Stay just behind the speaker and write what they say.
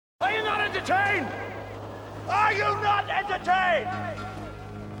entertained? Are you not entertained?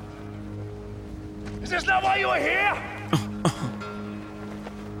 Is this not why you are here?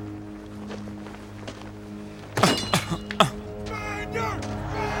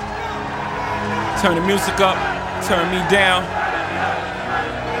 Turn the music up, turn me down.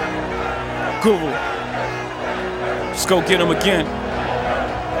 Guru, let's go get him again.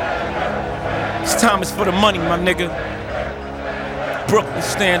 This time is for the money, my nigga. Brooklyn,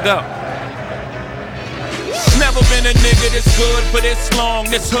 stand up. Never been a nigga this good for this long,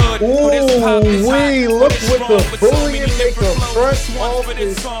 this hood. Ooh, look what the bullying make a front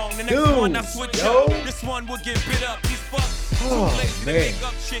office do, yo. This one will get bit up. Oh, man.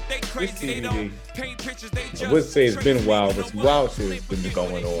 This DVD, I would say it's been wild, but some wild shit has been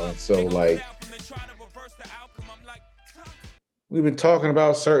going on. So, like, we've been talking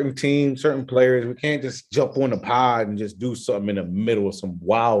about certain teams, certain players. We can't just jump on the pod and just do something in the middle of some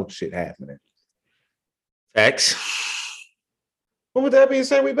wild shit happening. X. But with that being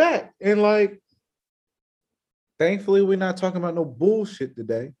said, we back. And, like, thankfully, we're not talking about no bullshit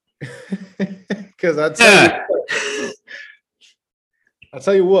today. Because I'll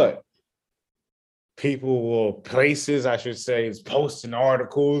tell you what, people or places, I should say, is posting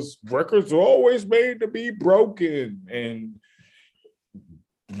articles. Records are always made to be broken, and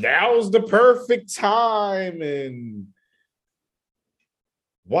now's the perfect time, and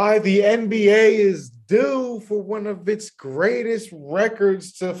why the NBA is due for one of its greatest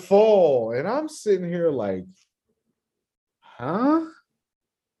records to fall. And I'm sitting here like, huh?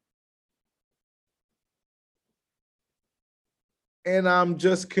 And I'm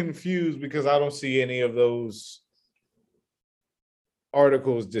just confused because I don't see any of those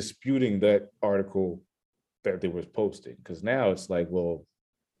articles disputing that article that they was posting. Because now it's like, well,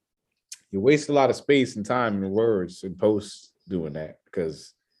 you waste a lot of space and time and words and posts doing that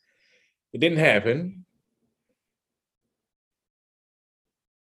because it didn't happen.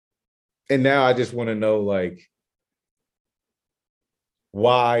 And now I just want to know, like,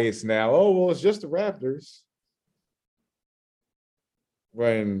 why it's now, oh, well, it's just the Raptors.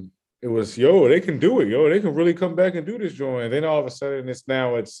 When it was, yo, they can do it, yo, they can really come back and do this joint. And then all of a sudden it's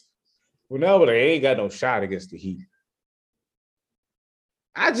now they ain't got no shot against the Heat.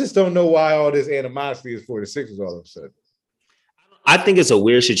 I just don't know why all this animosity is for the Sixers all of a sudden. I think it's a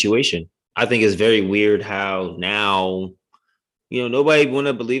weird situation. I think it's very weird how now, nobody want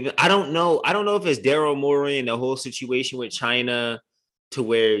to believe it. I don't know if it's Daryl Morey and the whole situation with China to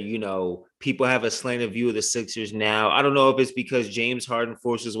where, people have a slanted view of the Sixers now. I don't know if it's because James Harden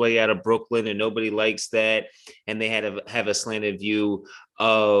forced his way out of Brooklyn and nobody likes that, and they had to have a slanted view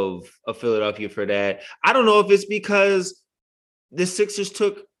of Philadelphia for that. I don't know if it's because the Sixers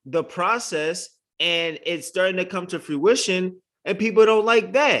took the process and it's starting to come to fruition and people don't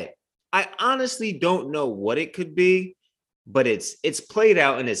like that. I honestly don't know what it could be, but it's played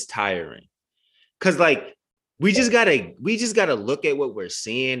out and it's tiring. Cause like we just gotta look at what we're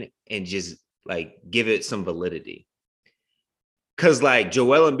seeing and just like give it some validity. Cause like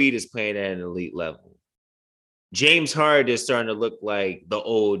Joel Embiid is playing at an elite level. James Harden is starting to look like the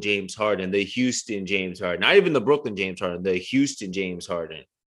old James Harden, the Houston James Harden, not even the Brooklyn James Harden, the Houston James Harden.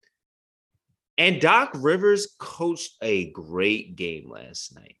 And Doc Rivers coached a great game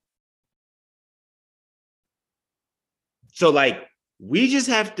last night. So like we just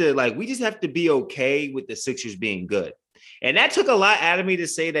have to be okay with the Sixers being good. And that took a lot out of me to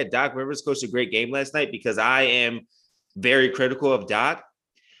say that Doc Rivers coached a great game last night because I am very critical of Doc.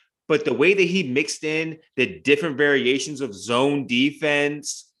 But the way that he mixed in the different variations of zone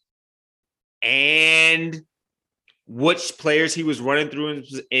defense and which players he was running through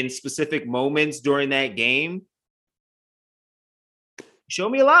in specific moments during that game showed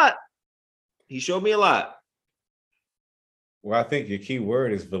me a lot. He showed me a lot. Well, I think your key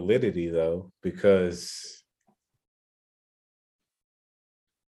word is validity, though, because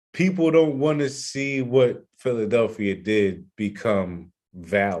people don't want to see what Philadelphia did become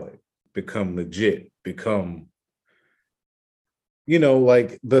valid, become legit, become,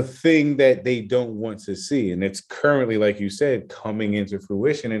 like the thing that they don't want to see. And it's currently, like you said, coming into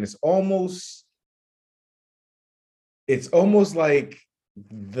fruition. And it's almost like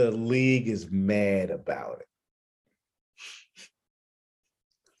the league is mad about it.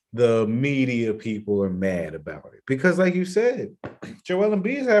 The media people are mad about it because, like you said, Joel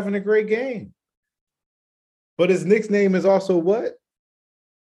Embiid is having a great game. But his nickname is also what?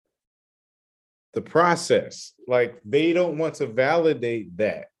 The process. Like, they don't want to validate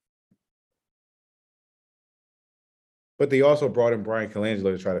that. But they also brought in Brian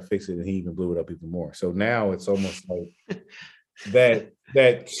Colangelo to try to fix it, and he even blew it up even more. So now it's almost like that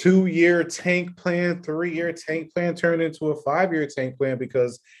 2-year tank plan, 3-year tank plan turned into a 5-year tank plan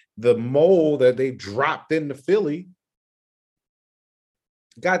because the mole that they dropped into Philly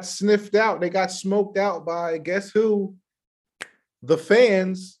got sniffed out. They got smoked out by guess who? The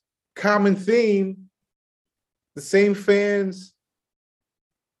fans. Common theme. The same fans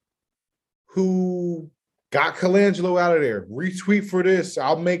who got Colangelo out of there. Retweet for this.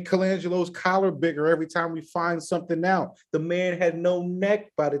 I'll make Colangelo's collar bigger every time we find something out. The man had no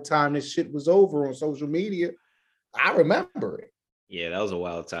neck by the time this shit was over on social media. I remember it. Yeah, that was a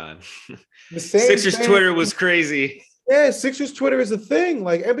wild time. The same Sixers thing. Twitter was crazy. Yeah, Sixers Twitter is a thing.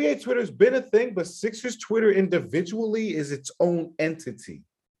 Like NBA Twitter's been a thing, but Sixers Twitter individually is its own entity.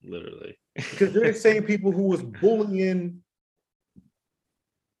 Literally. Because they're the same people who was bullying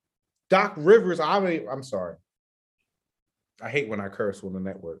Doc Rivers. I'm sorry. I hate when I curse on the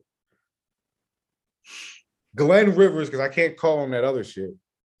network. Glenn Rivers, because I can't call him that other shit.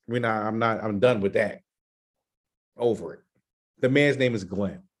 I'm done with that. Over it. The man's name is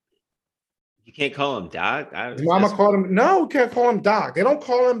Glenn. You can't call him Doc. His mama called him. No, can't call him Doc. They don't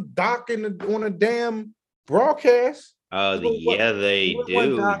call him Doc on a damn broadcast. Yeah, they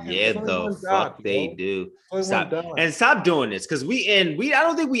do. Yeah, the fuck they do. Stop and stop doing this because I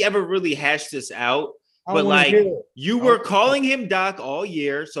don't think we ever really hashed this out. But like you were calling him Doc all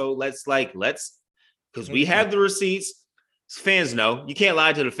year, so let's because we have the receipts. Fans know you can't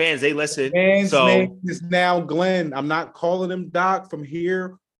lie to the fans; they listen. Man's name is now Glenn. I'm not calling him Doc from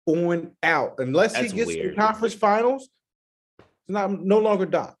here on out unless he gets to the conference finals. It's no longer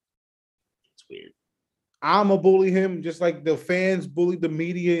Doc. It's weird. I'm gonna bully him just like the fans bullied the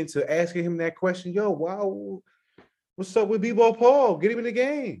media into asking him that question. Yo, wow, what's up with B-Ball Paul? Get him in the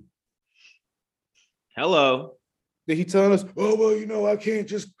game. Hello. Then he telling us, oh well, I can't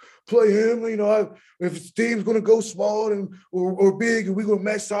just play him. If his team's gonna go small or big, and we're gonna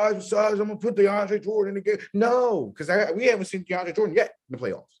match size with size, I'm gonna put DeAndre Jordan in the game. No, because we haven't seen DeAndre Jordan yet in the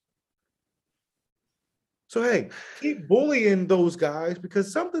playoffs. So hey, keep bullying those guys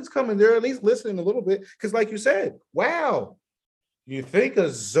because something's coming. They're at least listening a little bit. Because like you said, wow, you think a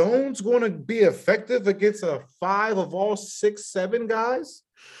zone's going to be effective against a 5 of all 6, 7 guys?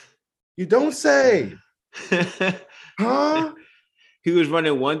 You don't say. Huh? He was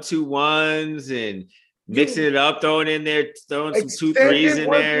running 1-2-1s and mixing it up, throwing some 2-3s in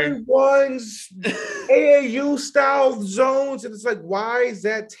there. 1-2-1s, AAU style zones, and it's like, why is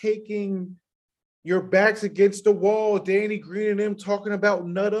that taking your back's against the wall? Danny Green and them talking about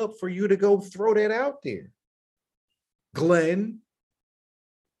nut up for you to go throw that out there, Glenn.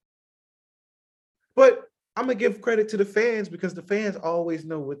 But I'm gonna give credit to the fans because the fans always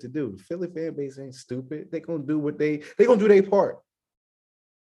know what to do. The Philly fan base ain't stupid. They gonna do what they gonna do their part.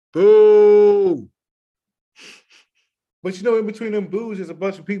 Boo. But in between them boos, there's a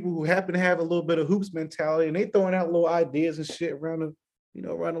bunch of people who happen to have a little bit of hoops mentality, and they throwing out little ideas and shit around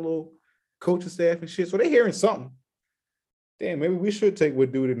around a little coaching staff and shit. So they hearing something. Damn, maybe we should take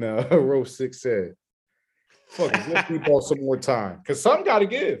what dude in row 6 said. Fuck it, let's keep ball some more time. Because something gotta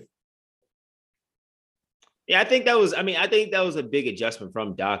give. Yeah, I think that was a big adjustment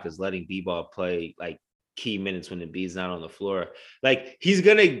from Doc, is letting B-Ball play like key minutes when the B's not on the floor. Like he's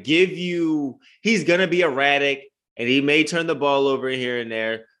gonna be erratic and he may turn the ball over here and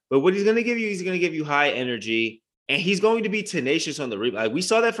there, but what he's gonna give you high energy, and he's going to be tenacious on the rebound. Like we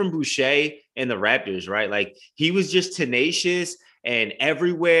saw that from Boucher and the Raptors, right? Like he was just tenacious and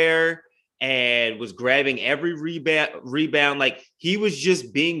everywhere and was grabbing every rebound. Like he was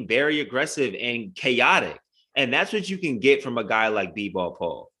just being very aggressive and chaotic. And that's what you can get from a guy like B-Ball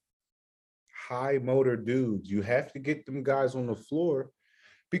Paul. High motor dudes. You have to get them guys on the floor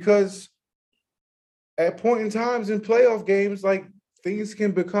because at point in times in playoff games, like things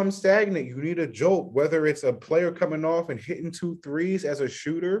can become stagnant. You need a jolt, whether it's a player coming off and hitting 2 threes as a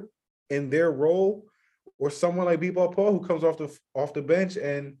shooter in their role, or someone like B-Ball Paul who comes off the bench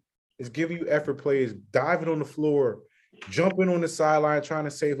and is giving you effort plays, diving on the floor, jumping on the sideline, trying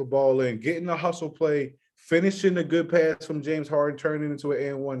to save a ball in, getting a hustle play, finishing a good pass from James Harden, turning into an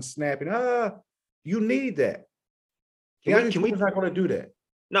and-one, snapping. You need that. We're not going to do that.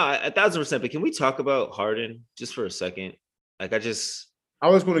 No, 1,000%. But can we talk about Harden just for a second? Like I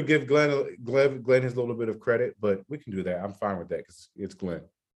was going to give Glenn his little bit of credit, but we can do that. I'm fine with that because it's Glenn.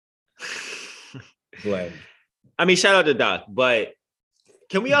 Glenn. I mean, shout out to Doc, but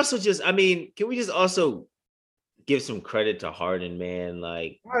can we also also give some credit to Harden, man?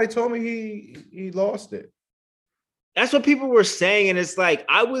 Like, they told me he lost it. That's what people were saying, and it's like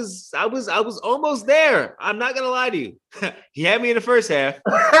I was almost there. I'm not gonna lie to you. He had me in the first half,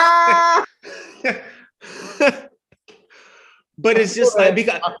 But it's just like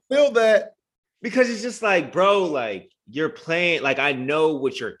because I feel that. it's just like, bro, like you're playing, like I know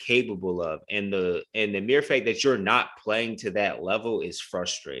what you're capable of, and the mere fact that you're not playing to that level is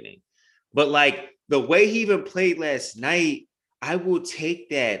frustrating. But like the way he even played last night, I will take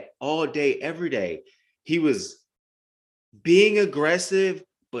that all day, every day. He was being aggressive,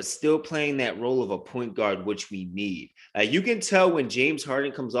 but still playing that role of a point guard, which we need. You can tell when James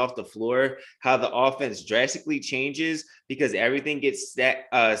Harden comes off the floor how the offense drastically changes because everything gets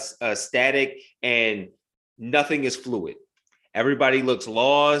static and nothing is fluid. Everybody looks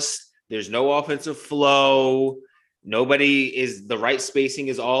lost. There's no offensive flow. The right spacing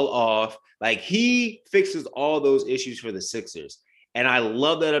is all off. Like he fixes all those issues for the Sixers. And I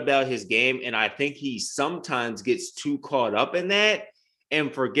love that about his game. And I think he sometimes gets too caught up in that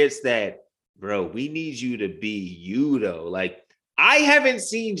and forgets that, bro, we need you to be you, though. Like, I haven't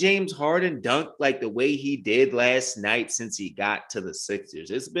seen James Harden dunk like the way he did last night since he got to the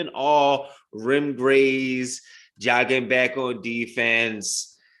Sixers. It's been all rim graze, jogging back on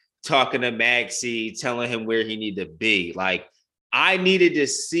defense, talking to Maxey, telling him where he needed to be. Like, I needed to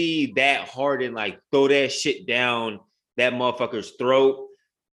see that Harden, like, throw that shit down that motherfucker's throat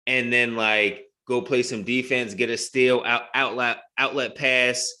and then, like, go play some defense, get a steal, outlet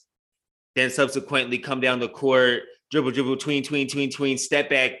pass, then subsequently come down the court, dribble, tween, step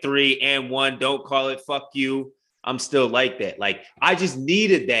back 3 and 1, don't call it, fuck you. I'm still like that. Like, I just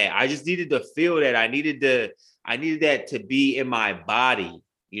needed that. I just needed to feel that. I needed that to be in my body.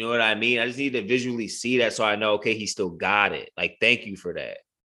 You know what I mean? I just need to visually see that so I know, okay, he still got it. Like, thank you for that.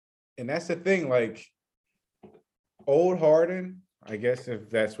 And that's the thing, like, old Harden, I guess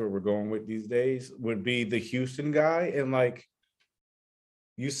if that's where we're going with these days, would be the Houston guy. And like,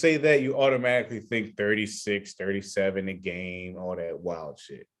 you say that, you automatically think 36, 37 a game, all that wild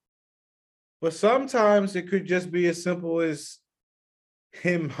shit. But sometimes it could just be as simple as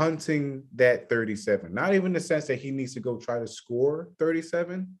him hunting that 37. Not even in the sense that he needs to go try to score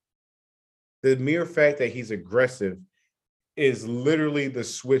 37. The mere fact that he's aggressive is literally the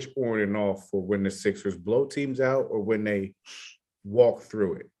switch on and off for when the Sixers blow teams out or when they walk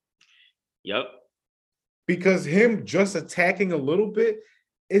through it. Yep. Because him just attacking a little bit,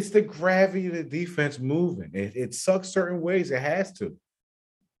 it's the gravity of the defense moving. It sucks certain ways. It has to.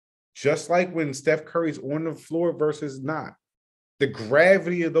 Just like when Steph Curry's on the floor versus not. The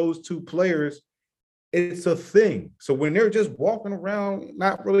gravity of those two players, it's a thing. So when they're just walking around,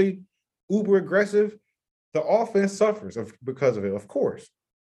 not really uber aggressive, the offense suffers because of it, of course.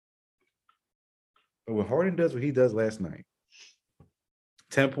 But when Harden does what he does last night,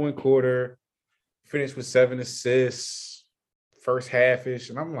 10-point quarter, finished with 7 assists, first half-ish,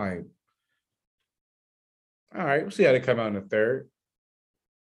 and I'm like, all right, we'll see how they come out in the third.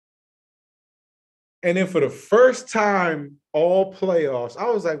 And then for the first time all playoffs, I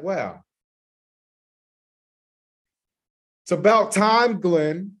was like, wow. It's about time,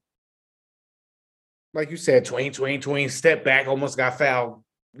 Glenn. Like you said, tween, step back, almost got fouled,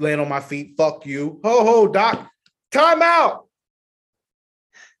 land on my feet, fuck you. Ho, Doc, time out.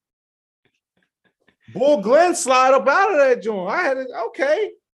 Bull Glenn slide up out of that joint. I had it,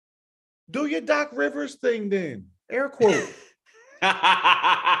 okay. Do your Doc Rivers thing then. Air quote.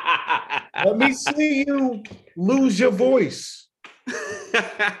 Let me see you lose your voice. Because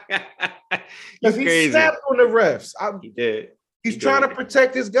he snapped on the refs. He did. He's trying to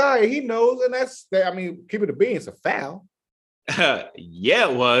protect his guy. He knows, and keep it a bean. It's a foul. Yeah,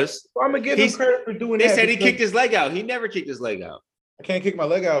 it was. So I'm gonna give him credit for doing that. They said he kicked his leg out. He never kicked his leg out. I can't kick my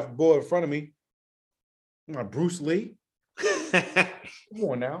leg out if a boy in front of me. My Bruce Lee. Come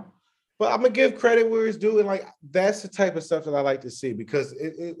on now. But I'm gonna give credit where it's due, and like that's the type of stuff that I like to see because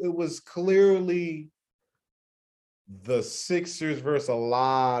it was clearly the Sixers versus a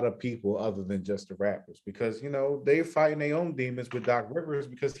lot of people other than just the Raptors because, they're fighting their own demons with Doc Rivers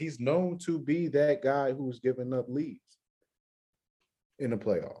because he's known to be that guy who's giving up leads in the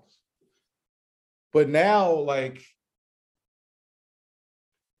playoffs. But now, like,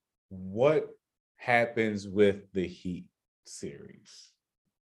 what happens with the Heat series?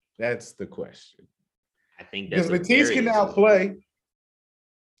 That's the question. I think that's because Matisse can now play,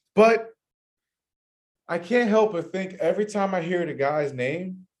 but I can't help but think every time I hear the guy's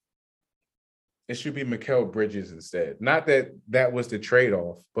name, it should be Mikal Bridges instead. Not that that was the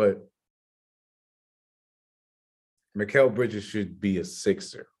trade-off, but Mikal Bridges should be a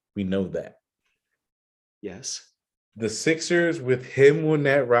Sixer. We know that. Yes. The Sixers with him on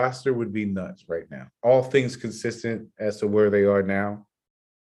that roster would be nuts right now. All things consistent as to where they are now.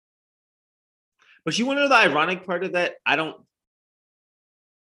 But you want to know the ironic part of that? I don't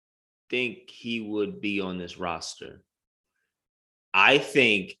think he would be on this roster I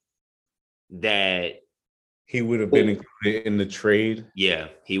think that He would have been included in the trade. yeah,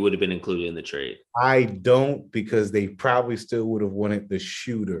 he would have been included in the trade. I don't, because they probably still would have wanted the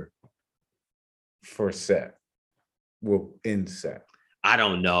shooter for Seth. Well, in Seth. I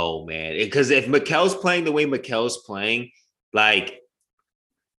don't know, man. Because if Mikal's playing the way Mikal's playing, like,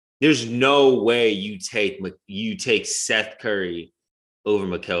 there's no way you take Seth Curry over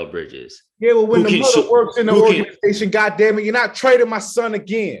Mikal Bridges. Yeah, well, when the mother works in the organization, goddamn it, you're not trading my son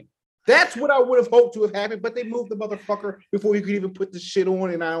again. That's what I would have hoped to have happened, but they moved the motherfucker before he could even put the shit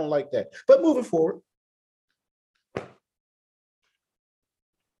on, and I don't like that. But moving forward,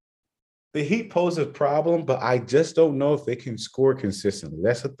 the Heat pose a problem, but I just don't know if they can score consistently.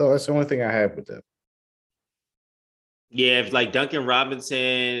 That's the thought. That's the only thing I have with them. Yeah, if like Duncan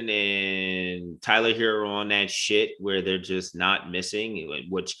Robinson and Tyler Hero on that shit where they're just not missing,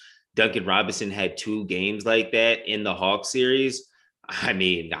 which Duncan Robinson had 2 games like that in the Hawks series. I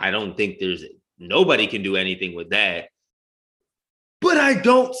mean, I don't think nobody can do anything with that. But I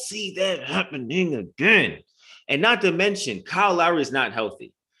don't see that happening again. And not to mention, Kyle Lowry is not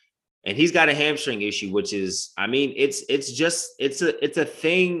healthy. And he's got a hamstring issue, which is, I mean, it's a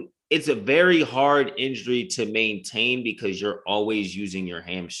thing. It's a very hard injury to maintain because you're always using your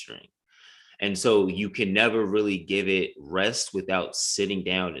hamstring. And so you can never really give it rest without sitting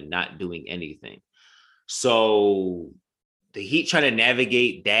down and not doing anything. So the Heat trying to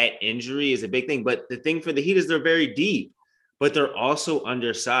navigate that injury is a big thing. But the thing for the Heat is they're very deep, but they're also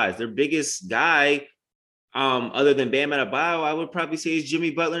undersized. Their biggest guy, other than Bam Adebayo, I would probably say is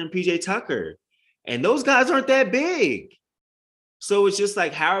Jimmy Butler and PJ Tucker. And those guys aren't that big. So it's just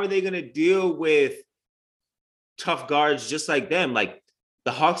like, how are they going to deal with tough guards just like them? Like,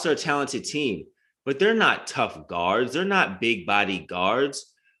 the Hawks are a talented team, but they're not tough guards. They're not big body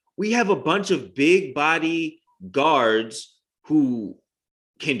guards. We have a bunch of big body guards who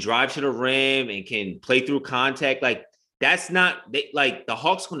can drive to the rim and can play through contact. Like, that's not like the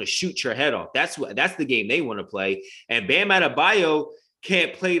Hawks going to shoot your head off. That's the game they want to play. And Bam Adebayo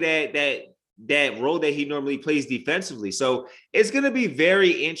can't play that role that he normally plays defensively. So it's going to be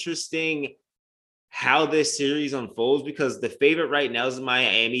very interesting how this series unfolds, because the favorite right now is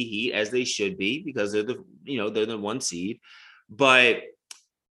Miami Heat, as they should be, because they're the 1 seed. But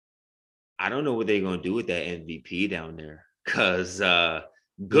I don't know what they're going to do with that MVP down there, because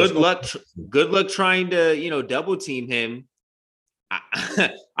good luck trying to, double team him.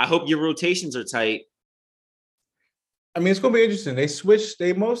 I hope your rotations are tight. I mean, it's going to be interesting.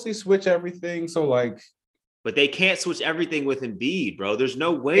 They mostly switch everything. So like, but they can't switch everything with Embiid, bro. There's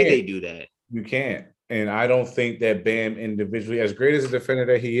no way they do that. You can't. And I don't think that Bam individually, as great as a defender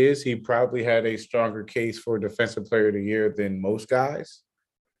that he is, he probably had a stronger case for Defensive Player of the Year than most guys.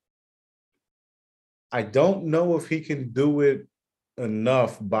 I don't know if he can do it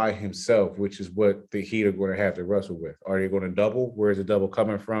enough by himself, which is what the Heat are going to have to wrestle with. Are they going to double? Where's the double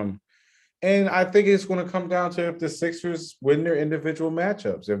coming from? And I think it's going to come down to if the Sixers win their individual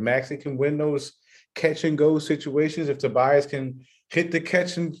matchups. If Maxey can win those catch and go situations, if Tobias can hit the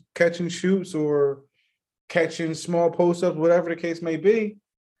catch and shoots or catching small post-ups, whatever the case may be.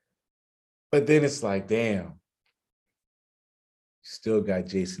 But then it's like, damn, still got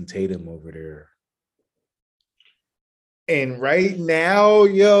Jason Tatum over there. And right now,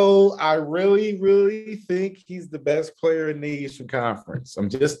 I really, really think he's the best player in the Eastern Conference. I'm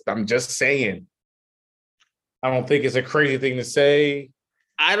just saying. I don't think it's a crazy thing to say.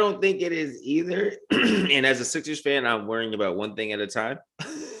 I don't think it is either. And as a Sixers fan, I'm worrying about one thing at a time.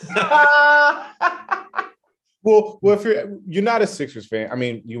 Well, if you're not a Sixers fan, I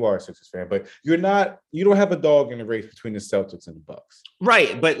mean, you are a Sixers fan, but you don't have a dog in the race between the Celtics and the Bucks.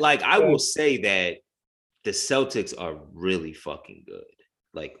 Right. But like, I will say that the Celtics are really fucking good.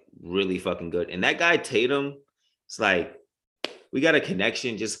 Like, really fucking good. And that guy Tatum, it's like, we got a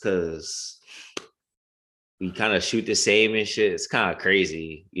connection just because we kind of shoot the same and shit. It's kind of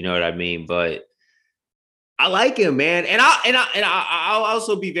crazy. You know what I mean? But I like him, man. And I'll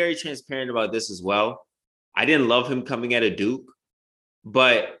also be very transparent about this as well. I didn't love him coming out of Duke,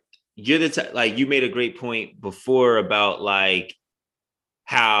 but you're like, you made a great point before about like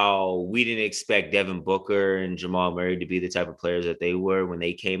how we didn't expect Devin Booker and Jamal Murray to be the type of players that they were when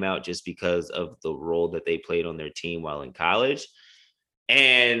they came out, just because of the role that they played on their team while in college.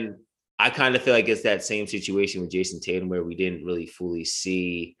 And I kind of feel like it's that same situation with Jason Tatum, where we didn't really fully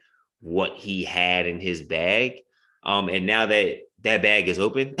see what he had in his bag. And now that bag is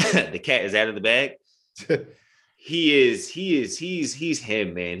open, the cat is out of the bag. He's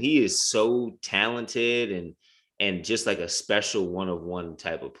him, man. He is so talented and just like a special one-of-one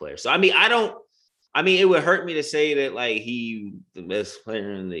type of player. So I mean, I I mean, it would hurt me to say that like he the best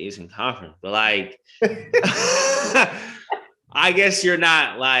player in the Eastern Conference, but like I guess you're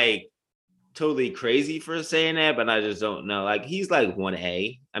not like totally crazy for saying that, but I just don't know. Like he's like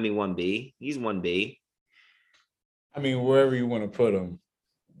 1A. I mean 1B. He's 1B. I mean, wherever you want to put him,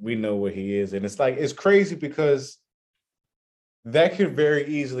 we know what he is. And it's like it's crazy because that could very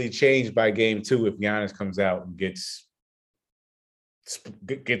easily change by game 2 if Giannis comes out and gets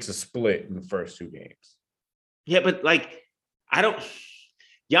a split in the first 2 games. Yeah, but like I don't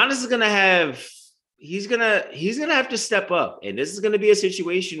Giannis is gonna have he's gonna have to step up. And this is gonna be a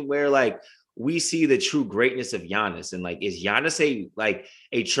situation where like we see the true greatness of Giannis. And like, is Giannis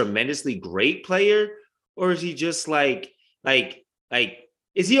a tremendously great player? Or is he just like,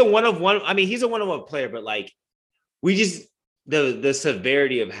 is he a one of one? I mean, he's a one of one player, but like, we just, the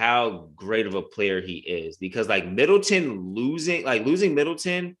severity of how great of a player he is, because like losing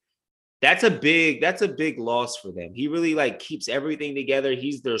Middleton, that's a big loss for them. He really like keeps everything together.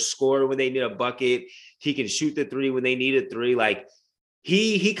 He's their scorer when they need a bucket. He can shoot the 3 when they need a 3. Like,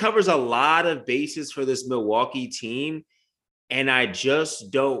 he covers a lot of bases for this Milwaukee team, and I just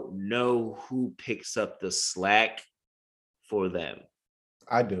don't know who picks up the slack for them.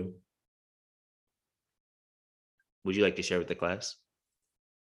 I do. Would you like to share with the class?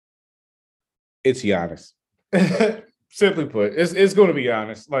 It's Giannis. Simply put, it's going to be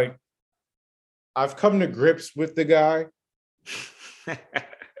Giannis. Like, I've come to grips with the guy.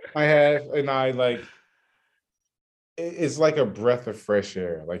 I have, and I like. It's like a breath of fresh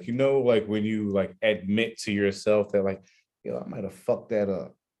air. Like, you know, like when you like admit to yourself that like, yo, I might have fucked that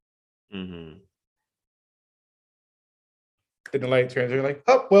up. Mm-hmm. Then the light turns, you're like,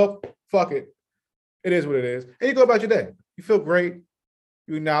 oh, well, fuck it. It is what it is. And you go about your day. You feel great.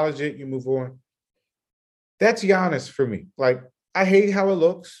 You acknowledge it. You move on. That's Giannis for me. Like, I hate how it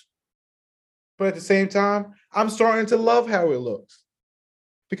looks. But at the same time, I'm starting to love how it looks.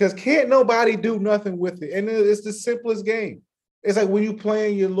 Because can't nobody do nothing with it. And it's the simplest game. It's like when you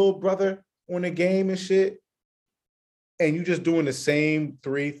playing your little brother on a game and shit, and you just doing the same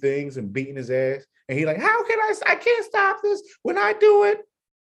 3 things and beating his ass. And he like, how can I can't stop this. When I do it,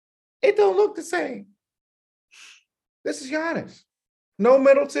 it don't look the same. This is Giannis. No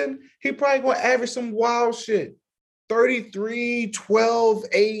Middleton, he probably going to average some wild shit. 33, 12,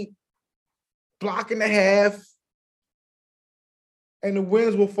 8, block and a half. And the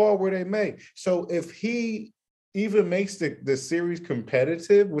wins will fall where they may. So if he even makes the series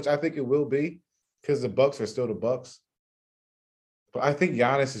competitive, which I think it will be, because the Bucks are still the Bucks, but I think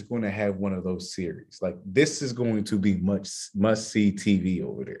Giannis is going to have one of those series. Like, this is going to be must-see TV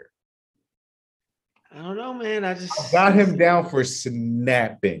over there. I don't know, man. I got him down for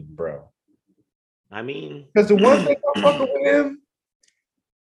snapping, bro. I mean, because the one thing I'm fucking with him,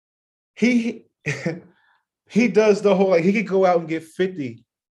 he does the whole, like, he could go out and get 50,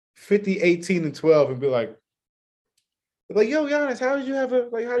 18, and 12 and be like, yo, Giannis, how do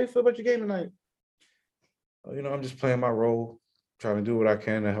you feel about your game tonight? Oh, you know, I'm just playing my role, trying to do what I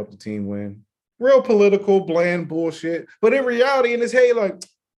can to help the team win. Real political, bland bullshit. But in reality, in his head, like,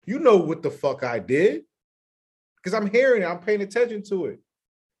 you know what the fuck I did. Because I'm hearing it, I'm paying attention to it.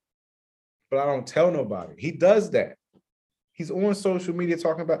 But I don't tell nobody. He does that. He's on social media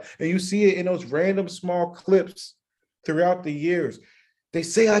talking about, and you see it in those random small clips throughout the years. They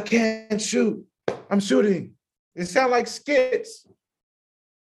say I can't shoot. I'm shooting. It sounds like skits.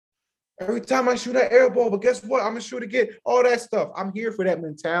 Every time I shoot that air ball, but guess what? I'm going to shoot again. All that stuff. I'm here for that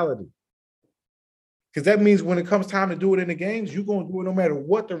mentality. Because that means when it comes time to do it in the games, you're going to do it no matter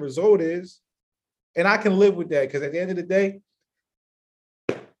what the result is. And I can live with that because at the end of the day,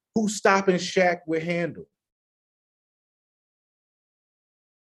 who's stopping Shaq with handle?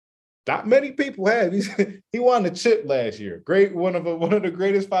 Not many people have. He won the chip last year. Great, one of the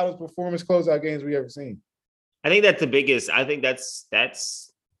greatest finals performance closeout games we ever seen. I think that's the biggest. I think that's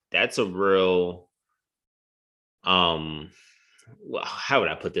a real. Well, how would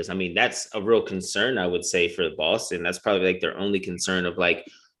I put this? I mean, that's a real concern, I would say, for Boston. That's probably like their only concern of like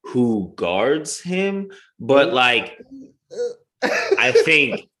who guards him. But like, I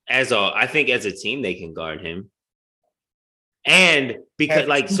think as a team they can guard him. And because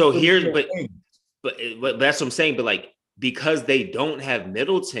like, so here's, but that's what I'm saying. But like, because they don't have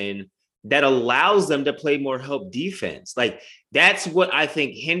Middleton, that allows them to play more help defense. Like, that's what I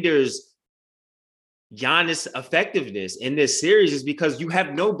think hinders Giannis' effectiveness in this series, is because you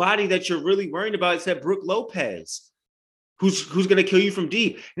have nobody that you're really worried about except Brook Lopez, who's going to kill you from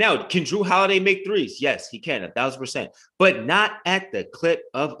deep. Now, can Drew Holiday make threes? Yes, he can, 1,000%, but not at the clip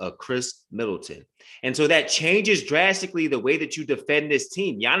of a Chris Middleton. And so that changes drastically the way that you defend this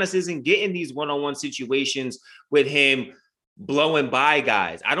team. Giannis isn't getting these one-on-one situations with him blowing by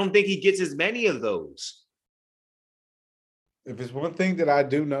guys. I don't think he gets as many of those. If it's one thing that I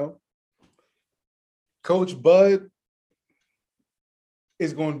do know, Coach Bud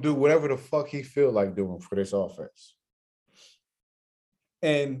is going to do whatever the fuck he feel like doing for this offense.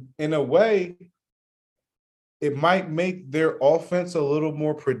 And in a way, it might make their offense a little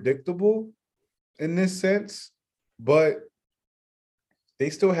more predictable in this sense, but they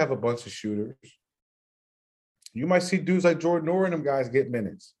still have a bunch of shooters. You might see dudes like Jordan Noor and them guys get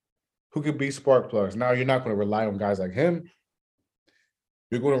minutes who could be spark plugs. Now, you're not going to rely on guys like him.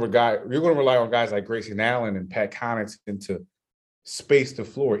 You're going to rely on guys like Grayson Allen and Pat Connaughton to space the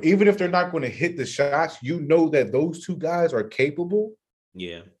floor. Even if they're not going to hit the shots, you know that those two guys are capable.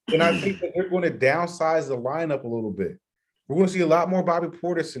 Yeah. And I think that they're going to downsize the lineup a little bit. We're going to see a lot more Bobby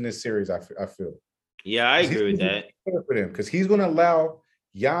Portis in this series, I feel. Yeah, I agree with that. For him, because he's going to allow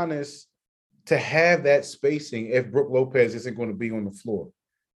Giannis to have that spacing if Brook Lopez isn't going to be on the floor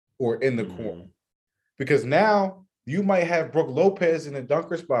or in the corner. Because now you might have Brook Lopez in the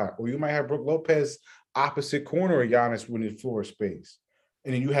dunker spot, or you might have Brook Lopez opposite corner of Giannis when the floor space.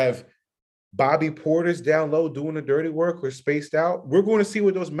 And then you have Bobby Portis down low doing the dirty work or spaced out. We're going to see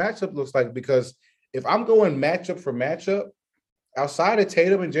what those matchup looks like, because if I'm going matchup for matchup, outside of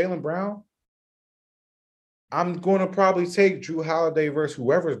Tatum and Jaylen Brown, I'm going to probably take Drew Holiday versus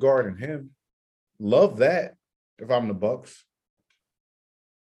whoever's guarding him. Love that if I'm the Bucks.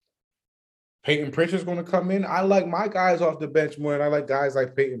 Peyton Pritchard's going to come in. I like my guys off the bench more than I like guys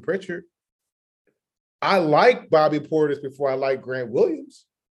like Peyton Pritchard. I like Bobby Portis before I like Grant Williams.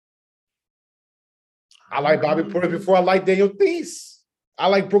 I like Bobby Portis before I like Daniel Theis. I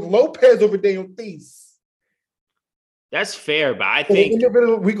like Brook Lopez over Daniel Theis. That's fair, but I think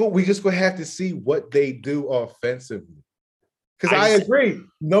we just gonna have to see what they do offensively. Because I agree,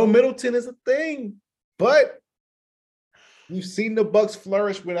 no Middleton is a thing, but you've seen the Bucks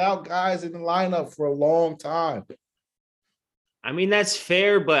flourish without guys in the lineup for a long time. I mean, that's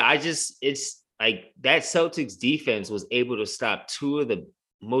fair, but it's like that Celtics defense was able to stop two of the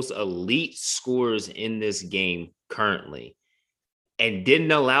most elite scorers in this game currently and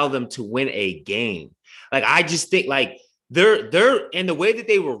didn't allow them to win a game. Like, I just think like they're and the way that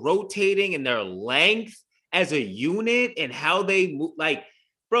they were rotating and their length as a unit and how they move, like,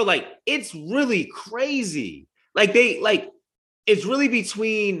 bro, like it's really crazy. Like it's really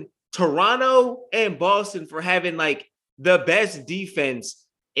between Toronto and Boston for having like the best defense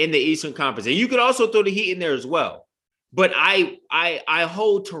in the Eastern Conference. And you could also throw the Heat in there as well. But I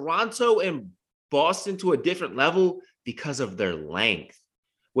hold Toronto and Boston to a different level because of their length,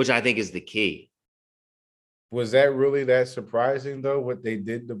 which I think is the key. Was that really that surprising, though, what they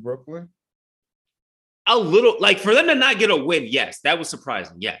did to Brooklyn? A little, like for them to not get a win, yes, that was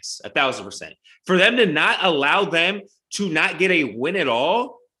surprising. Yes, 1,000%. For them to not allow them to not get a win at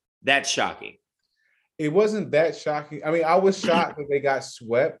all, that's shocking. It wasn't that shocking. I mean, I was shocked that they got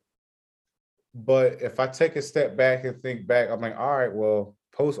swept. But if I take a step back and think back, I'm like, all right, well,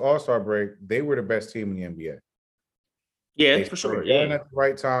 post All-Star break, they were the best team in the NBA. Yeah, for sure. Yeah, at the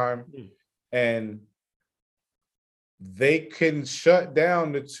right time, and they can shut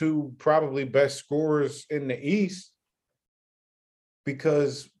down the two probably best scorers in the East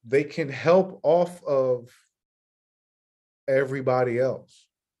because they can help off of everybody else.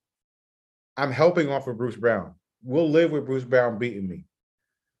 I'm helping off of Bruce Brown. We'll live with Bruce Brown beating me.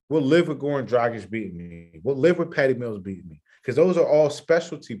 We'll live with Goran Dragic beating me. We'll live with Patty Mills beating me, because those are all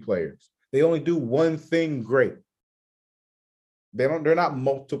specialty players. They only do one thing great. They're not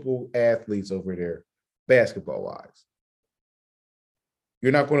multiple athletes over there, basketball-wise.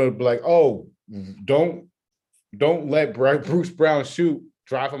 You're not going to be like, oh, don't let Bruce Brown shoot,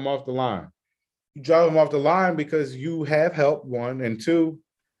 drive him off the line. You drive him off the line because you have help, one, and two,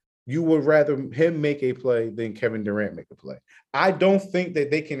 you would rather him make a play than Kevin Durant make a play. I don't think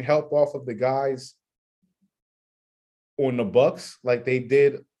that they can help off of the guys on the Bucks like they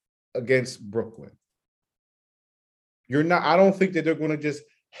did against Brooklyn. I don't think that they're going to just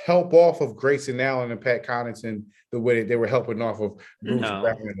help off of Grayson Allen and Pat Connaughton the way that they were helping off of Bruce Brown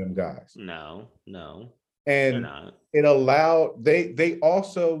and them guys. No. And it allowed, they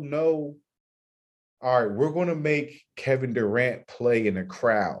also know, all right, we're going to make Kevin Durant play in the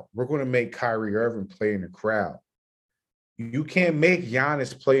crowd. We're going to make Kyrie Irving play in the crowd. You can't make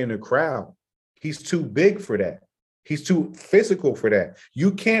Giannis play in the crowd. He's too big for that. He's too physical for that.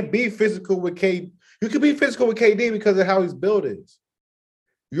 You can't be physical with You could be physical with KD because of how his build is.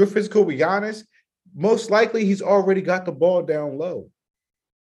 You're physical with Giannis. Most likely, he's already got the ball down low.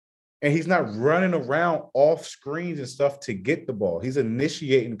 And he's not running around off screens and stuff to get the ball. He's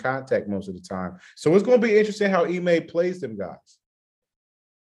initiating contact most of the time. So it's going to be interesting how Ime plays them guys.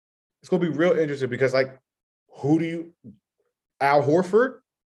 It's going to be real interesting because, like, who do you – Al Horford?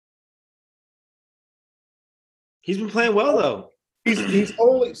 He's been playing well, though. He's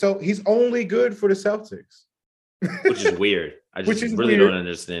only good for the Celtics. Which is weird. I just really don't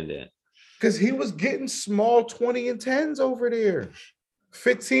understand that. Because he was getting small 20 and 10s over there.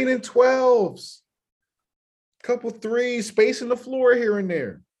 15 and 12s. Couple threes, spacing the floor here and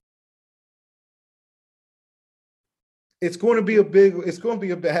there. It's going to be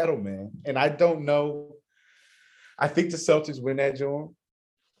a battle, man. And I don't know. I think the Celtics win that joint.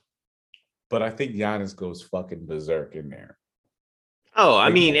 But I think Giannis goes fucking berserk in there. Oh, I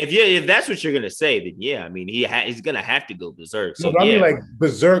mean, if that's what you're gonna say, then yeah, I mean, he's gonna have to go berserk. So I mean, like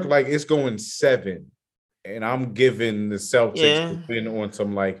berserk, like it's going 7, and I'm giving the Celtics to win on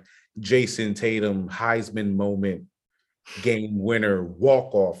some like Jason Tatum Heisman moment, game winner,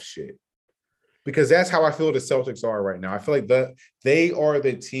 walk off shit. Because that's how I feel the Celtics are right now. I feel like they are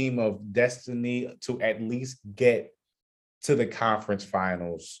the team of destiny to at least get to the conference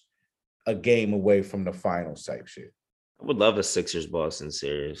finals, a game away from the finals type shit. I would love a Sixers-Boston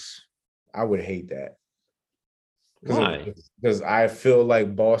series. I would hate that. Why? Because I feel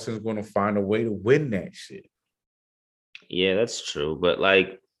like Boston's going to find a way to win that shit. Yeah, that's true. But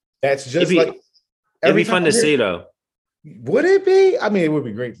like, that's just it'd be fun to see, though. Would it be? I mean, it would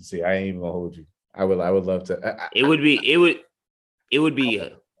be great to see. I ain't even gonna hold you. I would love to. It would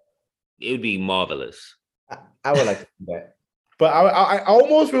be marvelous. I would like to see that. But I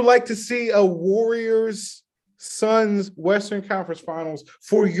almost would like to see a Warriors Suns Western Conference Finals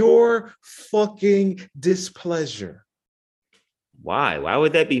for your fucking displeasure. Why? Why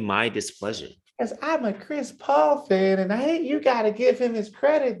would that be my displeasure? Because I'm a Chris Paul fan, and you got to give him his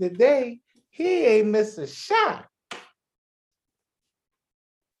credit today. He ain't missed a shot.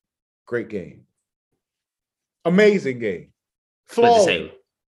 Great game. Amazing game. Flawless.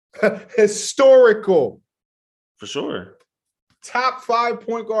 Historical. For sure. Top 5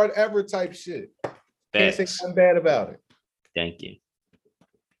 point guard ever type shit. Can't say something bad about it. Thank you.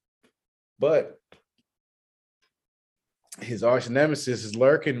 But his arch nemesis is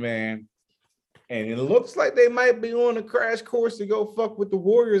lurking, man. And it looks like they might be on a crash course to go fuck with the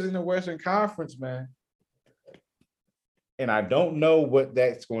Warriors in the Western Conference, man. And I don't know what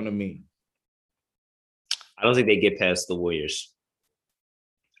that's going to mean. I don't think they get past the Warriors.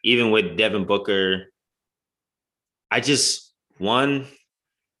 Even with Devin Booker, I don't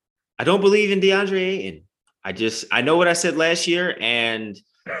believe in DeAndre Ayton. I know what I said last year, and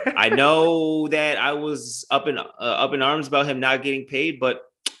I know that I was up in arms about him not getting paid, but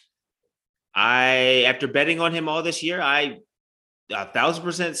after betting on him all this year, I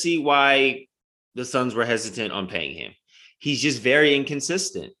 1,000% see why the Suns were hesitant on paying him. He's just very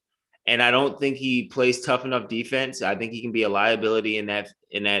inconsistent, and I don't think he plays tough enough defense. I think he can be a liability in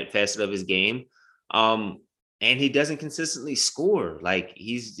that facet of his game. And he doesn't consistently score. Like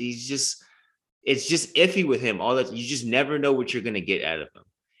he's just, it's just iffy with him. All that, you just never know what you're going to get out of him.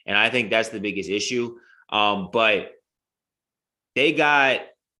 And I think that's the biggest issue. But they got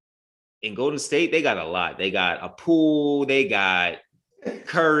in Golden State, they got a lot. They got a Poole, they got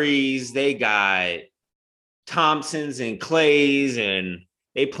Currys, they got Thompsons and Clays, and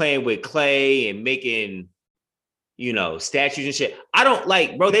they playing with Clay and making, statues and shit. I don't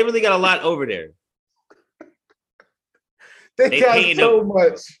like, bro, they really got a lot over there. They got so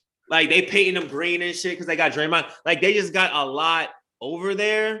much. Like they painting them green and shit because they got Draymond. Like they just got a lot over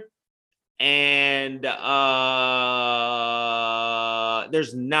there, and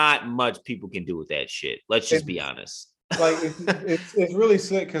there's not much people can do with that shit. Let's just be honest. Like it's really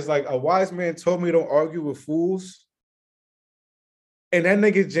sick because like a wise man told me don't argue with fools, and that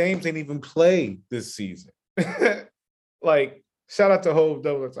nigga James ain't even play this season. Like shout out to Hov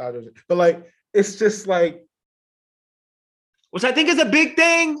Donuts, but like it's just like. Which I think is a big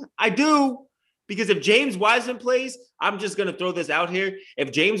thing. I do. Because if James Wiseman plays, I'm just going to throw this out here.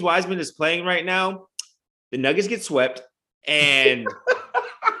 If James Wiseman is playing right now, the Nuggets get swept. And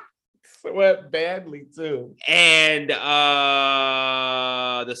swept badly, too. And the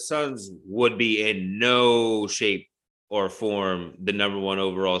Suns would be in no shape or form the number 1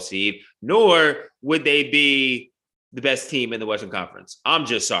 overall seed, nor would they be the best team in the Western Conference. I'm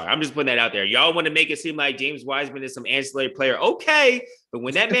just sorry. I'm just putting that out there. Y'all want to make it seem like James Wiseman is some ancillary player. Okay. But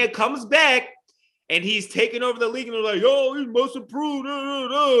when that man comes back and he's taking over the league and they're like, yo, he's most improved.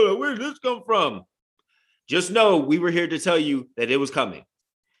 Where did this come from? Just know we were here to tell you that it was coming.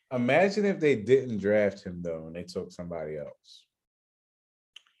 Imagine if they didn't draft him though, and they took somebody else.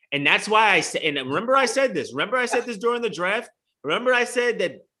 And that's why I said, and remember I said this. Remember I said this during the draft. Remember I said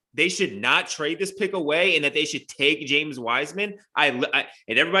that they should not trade this pick away and that they should take James Wiseman. And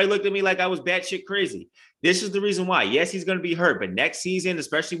everybody looked at me like I was batshit crazy. This is the reason why. Yes, he's going to be hurt, but next season,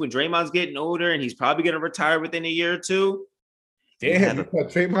 especially when Draymond's getting older and he's probably going to retire within a year or two. Damn, you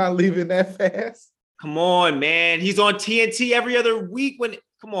got Draymond leaving that fast? Come on, man. He's on TNT every other week.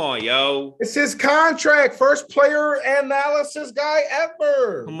 Come on, yo. It's his contract. First player analysis guy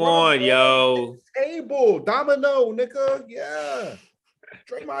ever. Come on, yo. Table, domino, nigga. Yeah.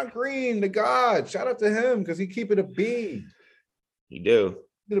 Draymond Green, the god. Shout out to him because he keep it a bean. He do.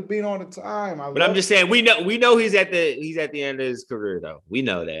 Keep it a bean all the time. But I'm just saying, we know he's at the end of his career, though. We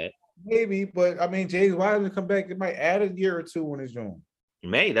know that. Maybe, but I mean, James Wiseman come back. It might add a year or two on his own.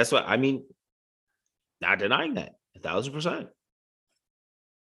 May. That's what I mean. Not denying that 1,000%.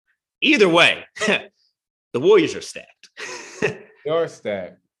 Either way, the Warriors are stacked. They are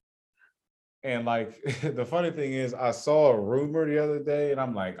stacked. And like the funny thing is, I saw a rumor the other day, and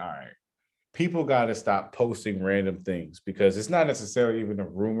I'm like, all right, people got to stop posting random things because it's not necessarily even a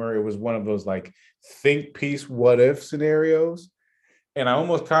rumor. It was one of those like think piece what if scenarios. And I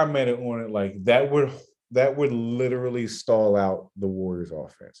almost commented on it like that would literally stall out the Warriors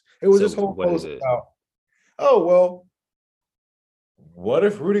offense. It was this whole post about, oh, well, what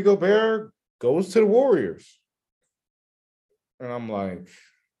if Rudy Gobert goes to the Warriors? And I'm like,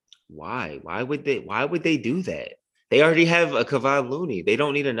 why? Why would they do that? They already have a Kevon Looney. They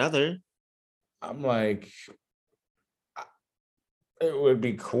don't need another. I'm like, it would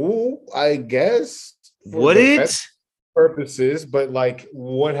be cool, I guess. Would it? Purposes, but like,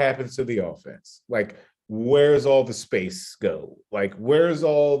 what happens to the offense? Like, where's all the space go? Like, where's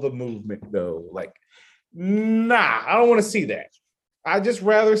all the movement go? Like, nah, I don't want to see that. I just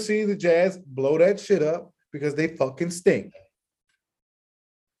rather see the Jazz blow that shit up because they fucking stink.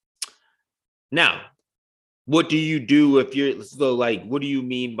 Now, what do you do if you're so like? What do you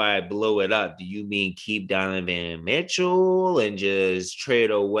mean by blow it up? Do you mean keep Donovan Mitchell and just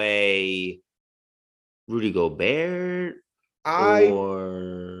trade away Rudy Gobert,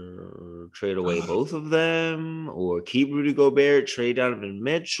 or trade away both of them, or keep Rudy Gobert, trade Donovan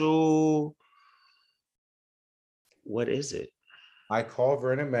Mitchell? What is it? I call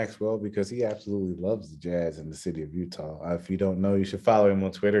Vernon Maxwell because he absolutely loves the Jazz in the city of Utah. If you don't know, you should follow him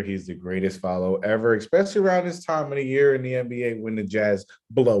on Twitter. He's the greatest follow ever, especially around this time of the year in the NBA when the Jazz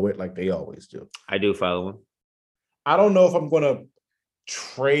blow it like they always do. I do follow him. I don't know if I'm going to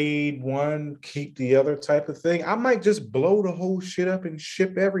trade one, keep the other type of thing. I might just blow the whole shit up and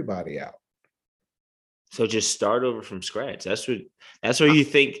ship everybody out. So just start over from scratch. That's where you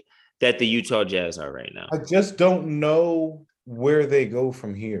think that the Utah Jazz are right now. I just don't know where they go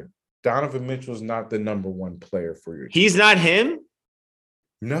from here. Donovan Mitchell's not the number one player for your team. He's not him?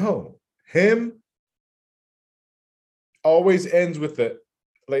 No. Him always ends with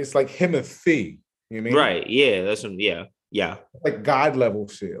it's like Himothy. You know what I mean? Right. Yeah. That's what, yeah. Yeah. Like God level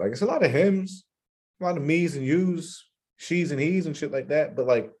shit. Like it's a lot of hims, a lot of me's and you's, she's and he's and shit like that. But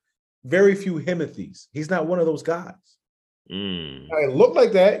like very few Himothys. He's not one of those guys. I look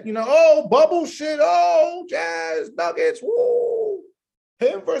like that, oh, bubble shit, oh, Jazz, Nuggets, woo.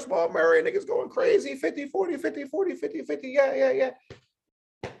 Him versus Jamal Murray, niggas going crazy, 50, 40, 50, 40, 50, 50, yeah.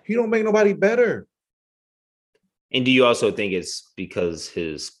 He don't make nobody better. And do you also think it's because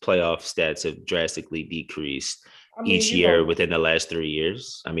his playoff stats have drastically decreased each year within the last 3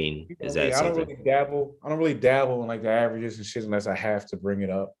 years? I mean, is that something? I don't really dabble in like the averages and shit unless I have to bring it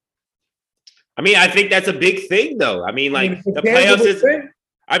up. I mean, I think that's a big thing, though. I mean, like the playoffs is.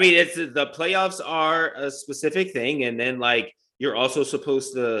 I mean, it's the playoffs are a specific thing, and then like you're also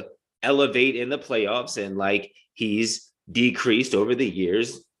supposed to elevate in the playoffs, and like he's decreased over the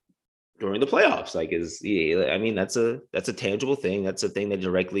years during the playoffs. Like, I mean, that's a tangible thing. That's a thing that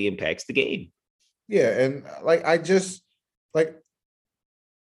directly impacts the game. Yeah, and like I just like,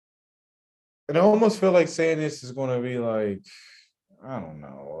 and I almost feel like saying this is going to be like, I don't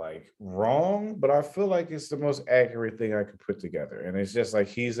know, like wrong, but I feel like it's the most accurate thing I could put together. And it's just like,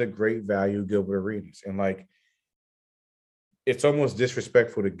 he's a great value, Gilbert Arenas. And like, it's almost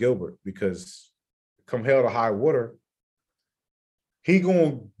disrespectful to Gilbert because come hell to high water, he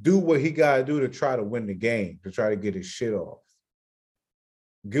going to do what he got to do to try to win the game, to try to get his shit off.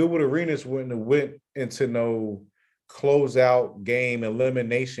 Gilbert Arenas wouldn't have went into no closeout game,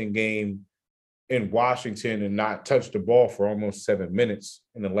 elimination game in Washington and not touch the ball for almost 7 minutes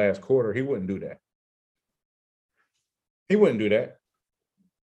in the last quarter. He wouldn't do that.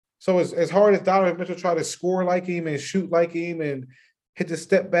 So as hard as Donovan Mitchell try to score like him and shoot like him and hit the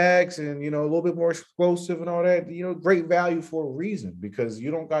step backs and, a little bit more explosive and all that, great value for a reason because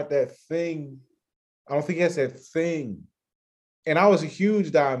you don't got that thing. I don't think he has that thing. And I was a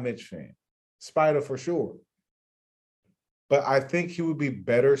huge Don Mitch fan, Spider for sure. But I think he would be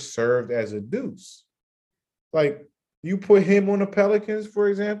better served as a deuce. Like, you put him on the Pelicans, for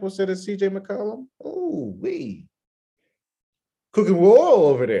example, instead of CJ McCollum. Oh, cooking with oil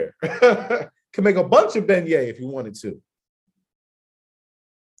over there. Can make a bunch of beignet if you wanted to.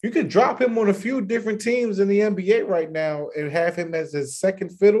 You could drop him on a few different teams in the NBA right now and have him as his second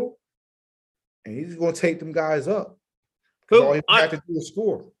fiddle, and he's going to take them guys up. All he have to do is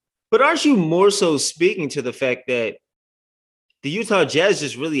score. But aren't you more so speaking to the fact that the Utah Jazz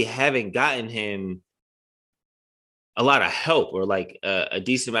just really haven't gotten him a lot of help or like a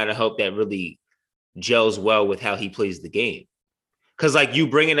decent amount of help that really gels well with how he plays the game? Because like you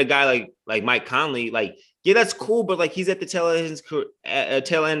bring in a guy like Mike Conley, like, yeah, that's cool, but like he's at the tail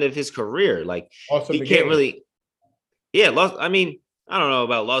end of his career. Like he can't really, lost. I mean, I don't know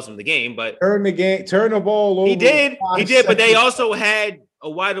about lost him the game, but turn the ball over. He did, but they also had a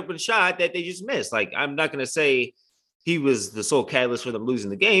wide open shot that they just missed. Like I'm not going to say he was the sole catalyst for them losing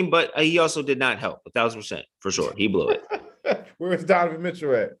the game, but he also did not help 1,000% for sure. He blew it. Where's Donovan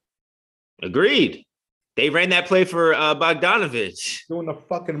Mitchell at? Agreed. They ran that play for Bogdanovich. Doing the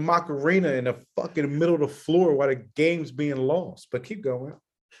fucking Macarena in the fucking middle of the floor while the game's being lost. But keep going.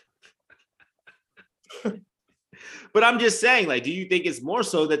 But I'm just saying, like, do you think it's more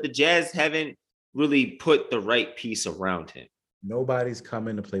so that the Jazz haven't really put the right piece around him? Nobody's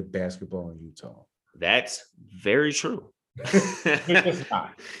coming to play basketball in Utah. That's very true. It's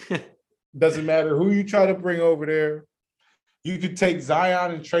not. Doesn't matter who you try to bring over there. You could take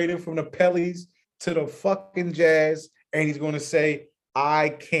Zion and trade him from the Pellies to the fucking Jazz, and he's going to say, I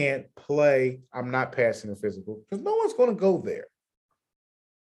can't play. I'm not passing the physical because no one's going to go there.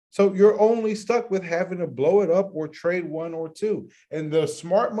 So you're only stuck with having to blow it up or trade one or two. And the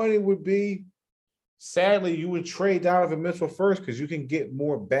smart money would be, sadly, you would trade Donovan Mitchell first because you can get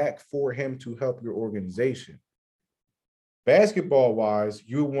more back for him to help your organization. Basketball-wise,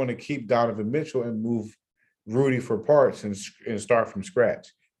 you want to keep Donovan Mitchell and move Rudy for parts and start from scratch.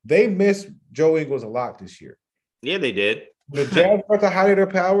 They missed Joe Ingles a lot this year. Yeah, they did. The Jazz got to hide their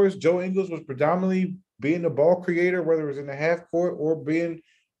powers. Joe Ingles was predominantly being the ball creator, whether it was in the half court or being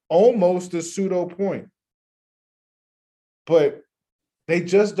almost a pseudo point. But they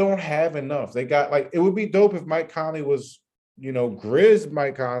just don't have enough. They got it would be dope if Mike Conley was, Grizz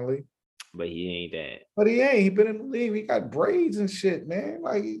Mike Conley. But he ain't that. But he ain't. He been in the league. He got braids and shit, man.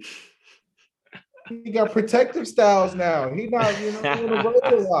 Like he got protective styles now. He not, on the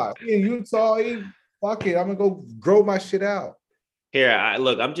road a lot. He in Utah, fuck it. I'm gonna go grow my shit out. Here,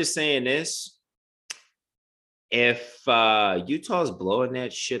 I'm just saying this. If Utah's blowing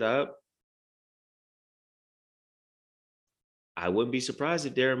that shit up, I wouldn't be surprised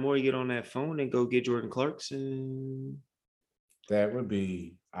if Darren Moore get on that phone and go get Jordan Clarkson. That would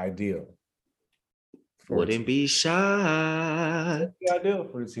be ideal. Wouldn't be shy. That'd be ideal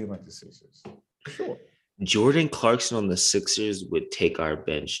for a team like the Sixers. Sure. Jordan Clarkson on the Sixers would take our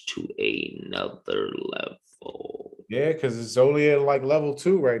bench to another level. Yeah, because it's only at level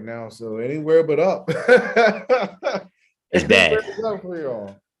 2 right now. So anywhere but up. It's bad. For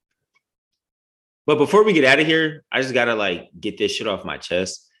y'all. But before we get out of here, I just gotta get this shit off my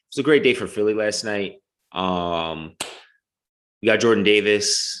chest. It was a great day for Philly last night. We got Jordan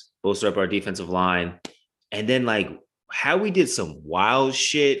Davis, bolster up our defensive line. And then how we did some wild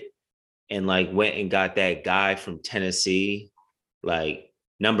shit and went and got that guy from Tennessee,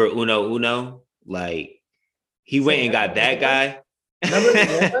 number uno. He went and got that guy.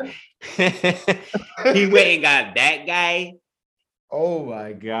 He went and got that guy. Oh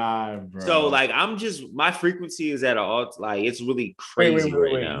my God, bro. So my frequency is at it's really crazy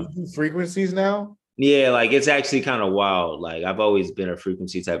right now. You do frequencies now? Yeah, it's actually kind of wild. I've always been a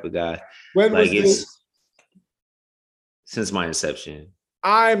frequency type of guy. When was this? Since my inception.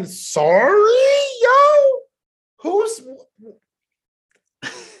 I'm sorry, yo. Who's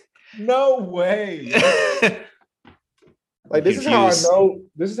no way. This is how I know.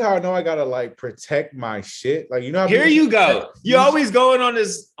 This is how I know I gotta protect my shit. How here you go. You're always going on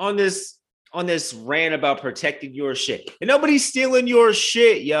this rant about protecting your shit, and nobody's stealing your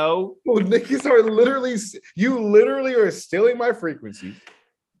shit, yo. Well, niggas are literally are stealing my frequency.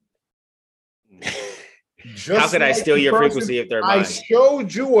 How could I steal your frequency if they're mine? I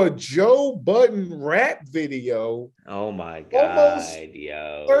showed you a Joe Budden rap video. Oh my God, almost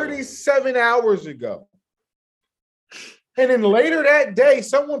yo. 37 hours ago. And then later that day,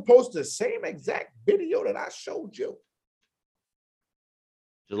 someone posted the same exact video that I showed you.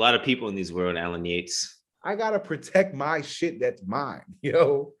 There's a lot of people in this world, Alan Yates. I gotta protect my shit that's mine,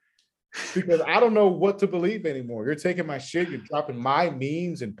 because I don't know what to believe anymore. You're taking my shit, you're dropping my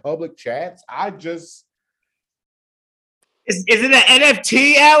memes in public chats. Is it an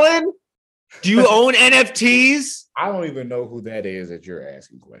NFT, Alan? Do you own NFTs? I don't even know who that is that you're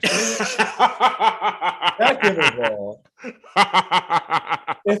asking questions. Second of all,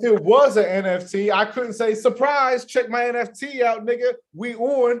 if it was an NFT, I couldn't say, surprise, check my NFT out, nigga. We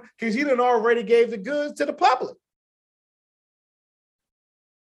on, because you done already gave the goods to the public.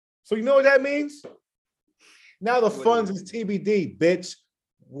 So you know what that means? Now the funds is TBD, bitch.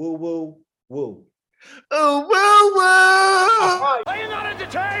 Woo, woo, woo. Oh, woo, woo. Are you not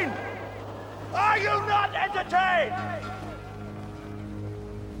entertained? Are you not entertained?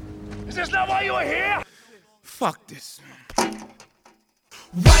 Is this not why you are here? Fuck this. What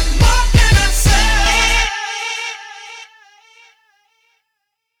more can I say?